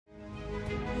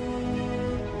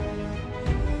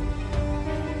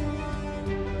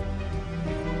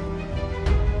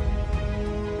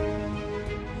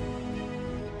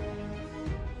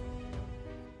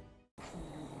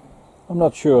I'm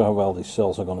not sure how well these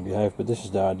cells are going to behave, but this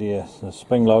is the idea. They're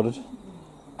spring loaded.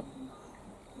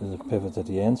 There's a pivot at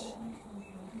the end.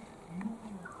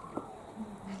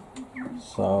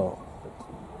 So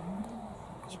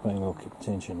the spring will keep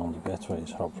tension on the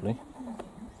batteries, hopefully.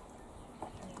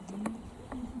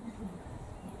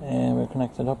 And we'll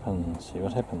connect it up and see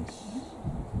what happens.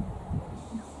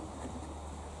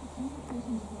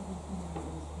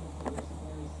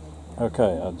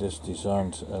 Okay, I just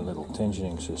designed a little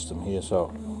tensioning system here,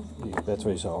 so the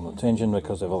batteries are on the tension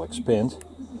because they will expand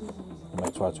and may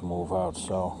try to move out.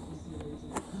 So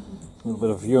a little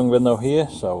bit of viewing window here,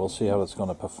 so we'll see how that's going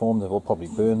to perform. They will probably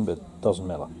burn, but it doesn't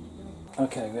matter.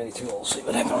 Okay, ready to roll, see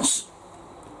what happens.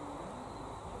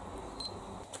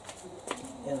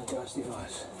 Energize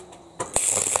device.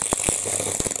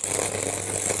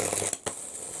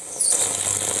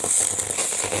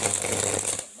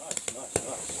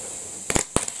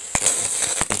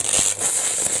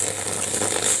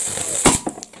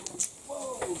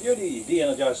 Beauty,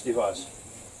 de-energized device.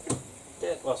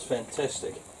 That was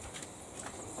fantastic.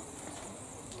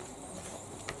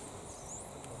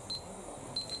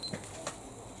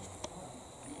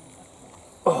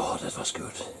 Oh, that was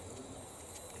good.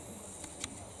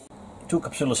 Two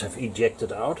capsules have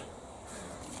ejected out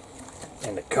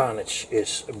and the carnage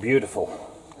is beautiful.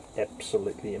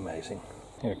 Absolutely amazing.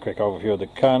 Here, a quick overview of the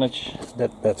carnage.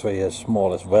 That battery has more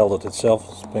or less welded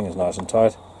itself. Spring is nice and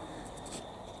tight.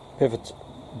 Pivot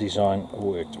design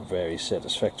worked very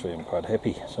satisfactory. I'm quite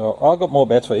happy. So I've got more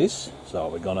batteries, so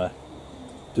we're gonna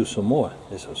do some more.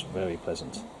 This was very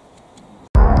pleasant.